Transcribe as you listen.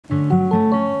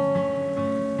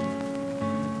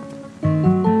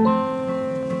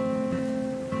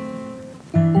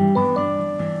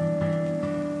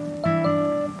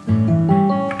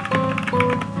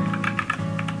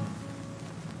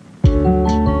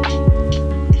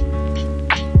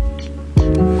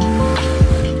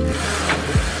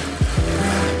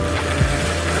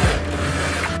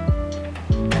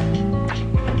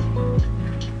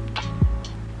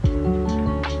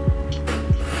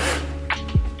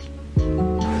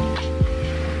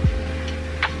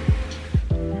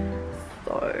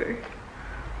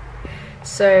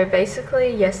So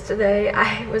basically yesterday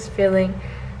I was feeling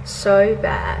so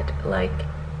bad, like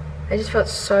I just felt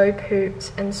so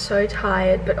pooped and so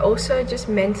tired, but also just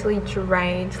mentally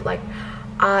drained. Like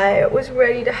I was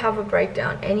ready to have a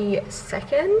breakdown any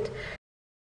second.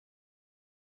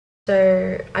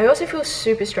 So I also feel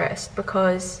super stressed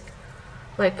because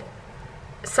like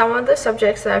some of the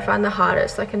subjects that I find the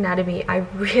hardest, like anatomy, I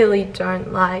really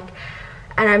don't like.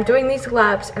 And I'm doing these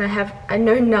labs and I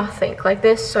know nothing. Like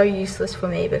they're so useless for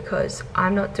me because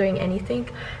I'm not doing anything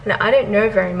and I don't know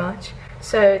very much.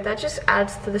 So that just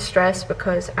adds to the stress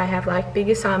because I have like big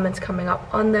assignments coming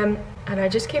up on them, and I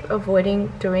just keep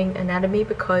avoiding doing anatomy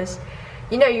because,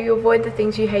 you know, you avoid the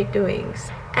things you hate doing.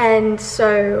 And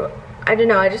so I don't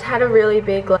know, I just had a really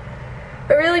big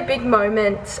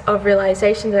moment of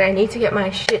realization that I need to get my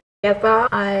shit together.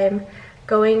 I'm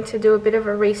going to do a bit of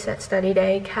a reset study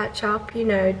day, catch up, you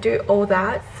know, do all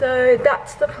that. So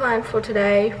that's the plan for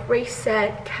today: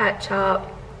 reset, catch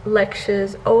up,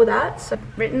 lectures, all that. So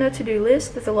I've written a to-do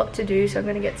list. There's a lot to do, so I'm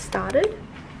going to get started.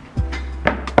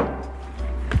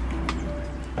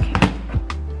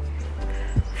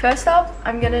 First up,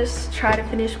 I'm going to try to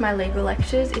finish my legal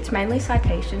lectures. It's mainly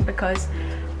citation because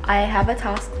I have a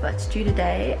task that's due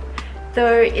today,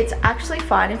 though it's actually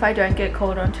fine if I don't get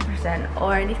called on to present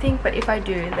or anything, but if I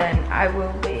do, then I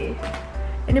will be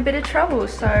in a bit of trouble.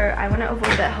 So I want to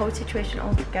avoid that whole situation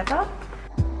altogether.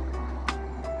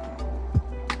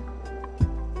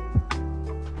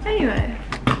 Anyway,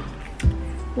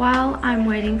 while I'm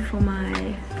waiting for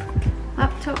my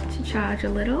laptop to charge a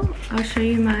little, I'll show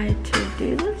you my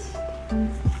to-do list.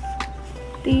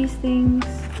 These things,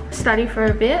 study for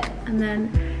a bit and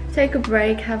then take a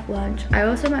break, have lunch. I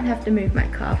also might have to move my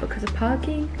car because of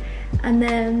parking, and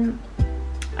then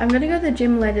I'm gonna go to the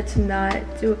gym later tonight,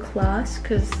 do a class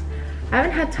because I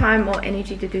haven't had time or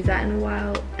energy to do that in a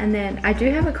while. And then I do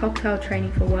have a cocktail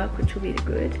training for work, which will be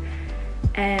good.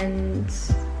 And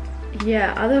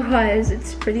yeah, otherwise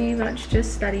it's pretty much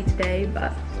just study today,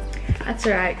 but that's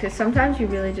alright because sometimes you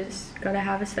really just gotta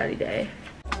have a study day.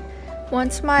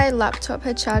 Once my laptop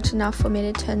had charged enough for me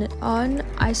to turn it on,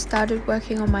 I started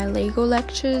working on my legal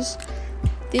lectures.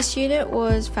 This unit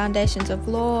was Foundations of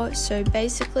Law, so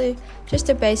basically just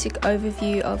a basic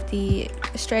overview of the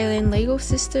Australian legal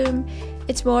system.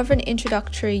 It's more of an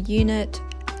introductory unit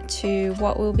to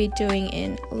what we'll be doing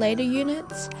in later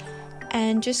units,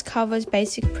 and just covers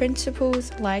basic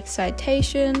principles like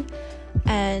citation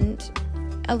and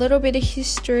a little bit of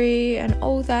history and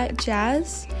all that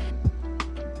jazz.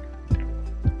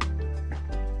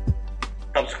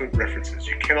 Subsequent references.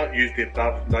 You cannot use the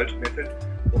above note method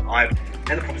or I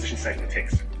and the proposition statement in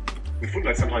text. With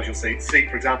footnotes, sometimes you'll see,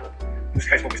 for example, in this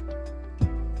case, what we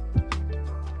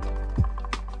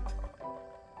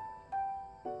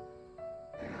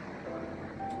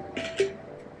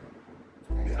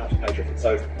page reference.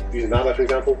 So, using Marbo, for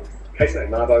example, case name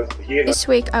Marbo, the year. This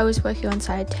week I was working on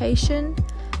citation,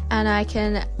 and I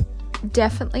can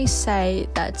definitely say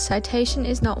that citation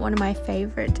is not one of my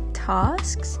favorite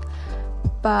tasks,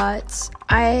 but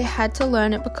I had to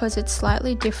learn it because it's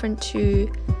slightly different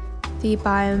to the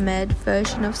biomed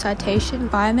version of citation.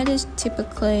 Biomed is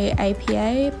typically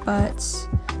APA, but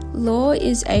law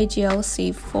is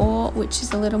AGLC4, which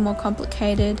is a little more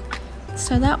complicated.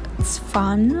 So that's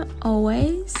fun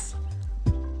always.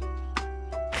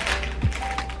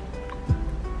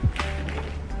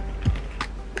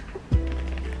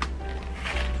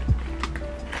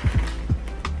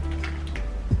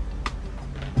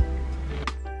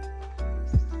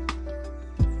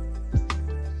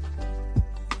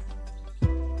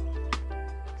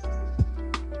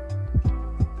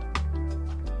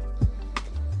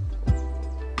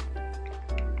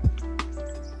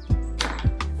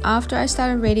 After I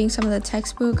started reading some of the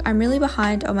textbook, I'm really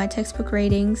behind on my textbook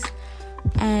readings,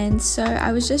 and so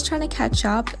I was just trying to catch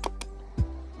up.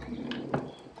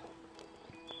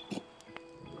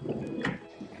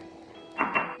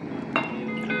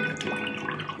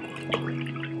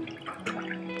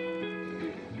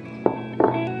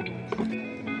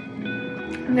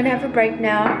 I'm gonna have a break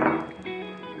now.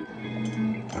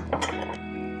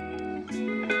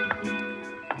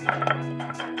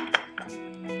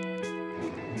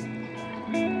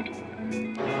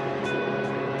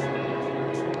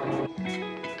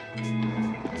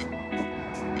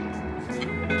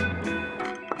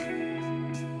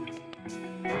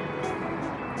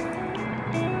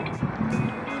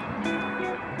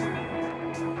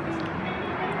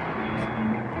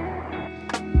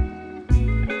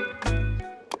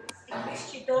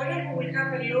 We will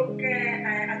have a look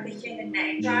at the head and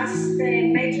neck. Just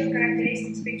the major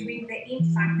characteristics between the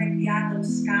infant and the adult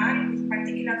scar, with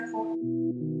particular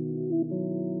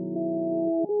focus.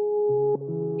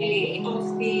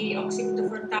 of the occipital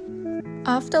frontal.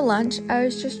 After lunch, I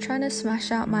was just trying to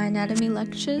smash out my anatomy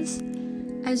lectures.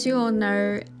 As you all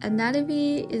know,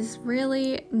 anatomy is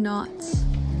really not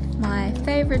my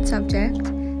favourite subject,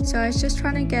 so I was just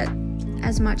trying to get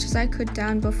as much as I could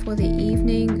down before the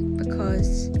evening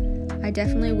because I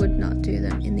definitely would not do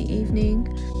them in the evening.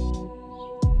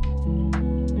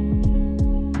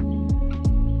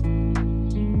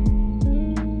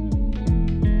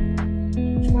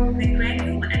 For the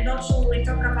cranium, and also we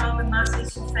talk about the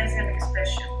muscles of facial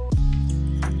expression.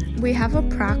 We have a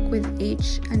prac with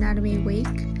each anatomy week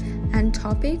and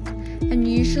topic, and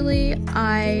usually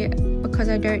because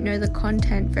I don't know the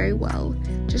content very well,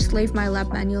 just leave my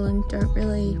lab manual and don't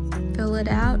really fill it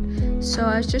out. So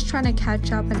I was just trying to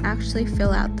catch up and actually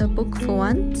fill out the book for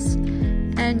once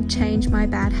and change my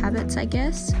bad habits, I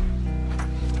guess.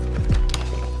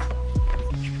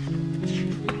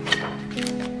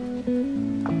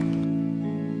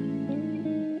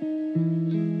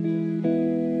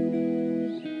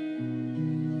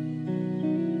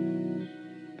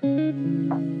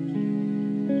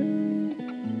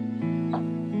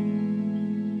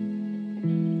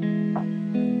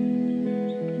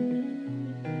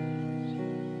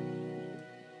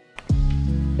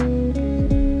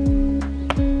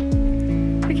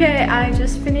 Okay, I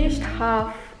just finished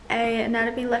half a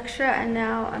anatomy lecture and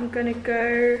now I'm gonna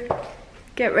go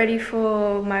get ready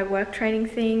for my work training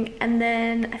thing, and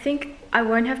then I think I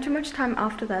won't have too much time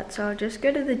after that, so I'll just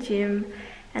go to the gym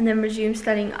and then resume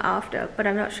studying after, but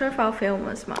I'm not sure if I'll film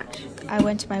as much. I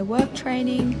went to my work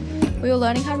training, we were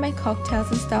learning how to make cocktails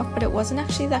and stuff, but it wasn't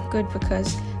actually that good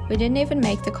because we didn't even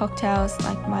make the cocktails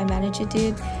like my manager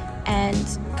did,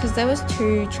 and because there was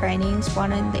 2 trainings,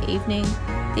 one in the evening.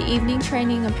 The evening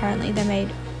training, apparently they made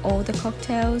all the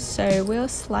cocktails, so we were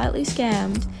slightly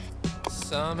scammed.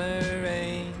 Summer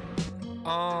rain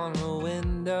on the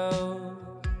window.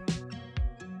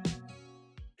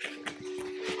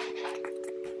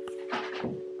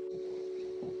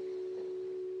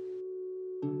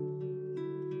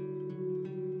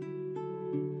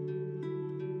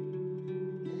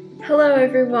 Hello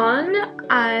everyone,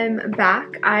 I'm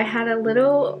back. I had a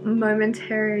little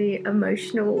momentary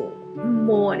emotional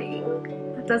morning.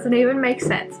 That doesn't even make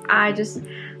sense. I just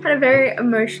had a very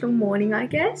emotional morning, I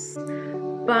guess.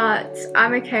 But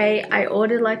I'm okay. I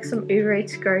ordered like some Uber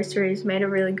Eats groceries, made a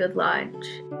really good lunch.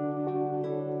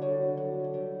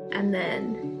 And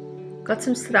then got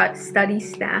some study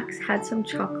snacks, had some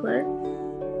chocolate.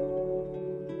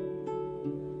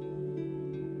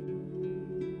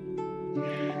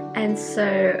 And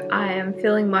so I am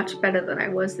feeling much better than I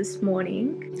was this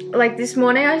morning. Like this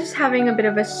morning I was just having a bit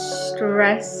of a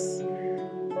stress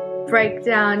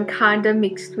breakdown, kind of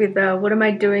mixed with a what am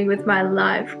I doing with my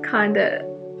life kind of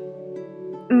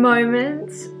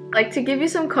moments. Like to give you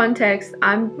some context,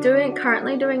 I'm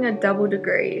currently doing a double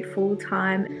degree full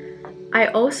time. I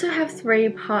also have 3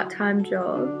 part-time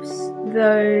jobs,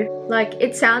 though like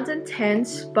it sounds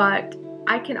intense, but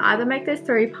I can either make those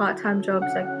 3 part-time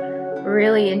jobs like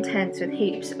really intense with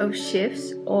heaps of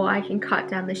shifts, or I can cut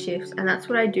down the shifts, and that's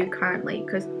what I do currently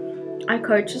because I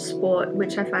coach a sport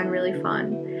which I find really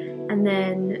fun, and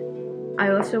then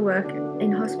I also work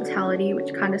in hospitality,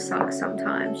 which kind of sucks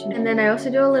sometimes, and then I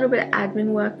also do a little bit of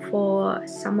admin work for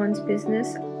someone's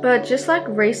business. But just like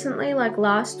recently, like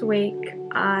last week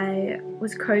I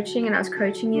was coaching, and I was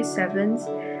coaching year 7s.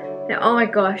 Oh my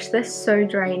gosh, they're so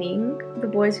draining. The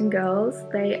boys and girls,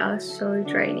 they are so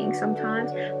draining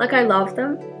sometimes. Like I love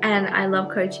them and I love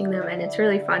coaching them and it's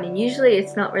really fun, and usually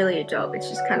it's not really a job, it's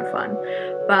just kind of fun.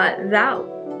 But that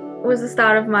was the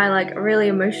start of my like really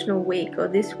emotional week, or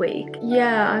this week.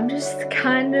 Yeah, I'm just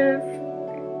kind of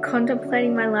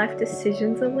contemplating my life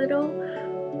decisions a little,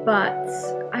 but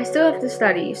I still have to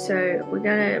study, so we're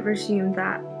gonna resume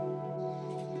that.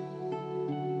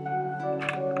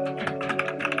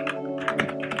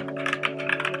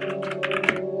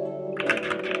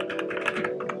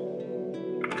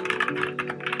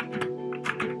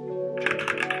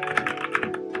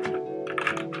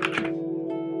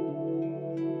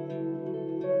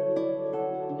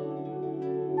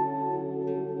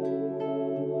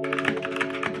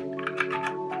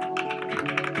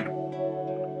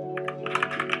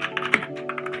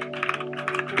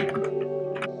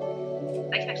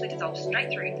 Dissolve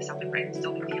straight through the cell membrane,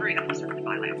 dissolving through the phospholipid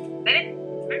bilayer. They then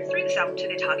move through the cell to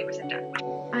their target receptor.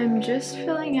 I'm just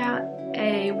filling out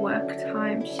a work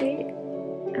timesheet,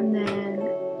 and then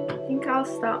I think I'll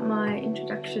start my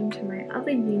introduction to my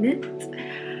other unit,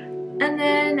 and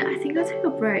then I think I'll take a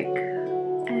break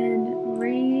and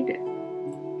read.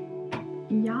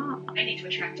 Yeah. They need to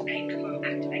attract a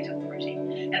co-activator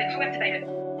protein. Now the co-activator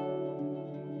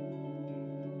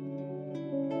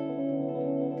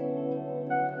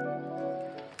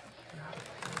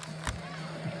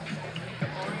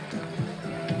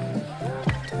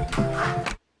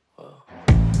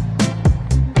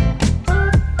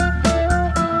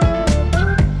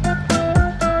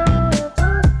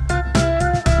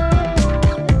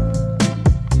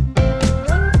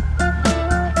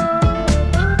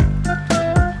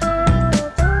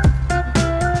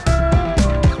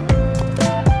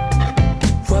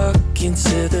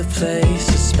into the place,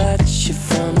 a spot you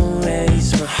from a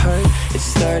ways. My heart, it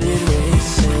started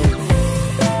racing.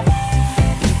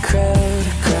 The crowd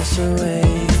across the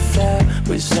way, the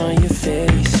flowers on your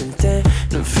face, and then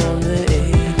from the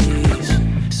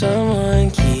 80s.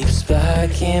 Someone keeps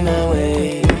blocking my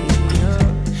way.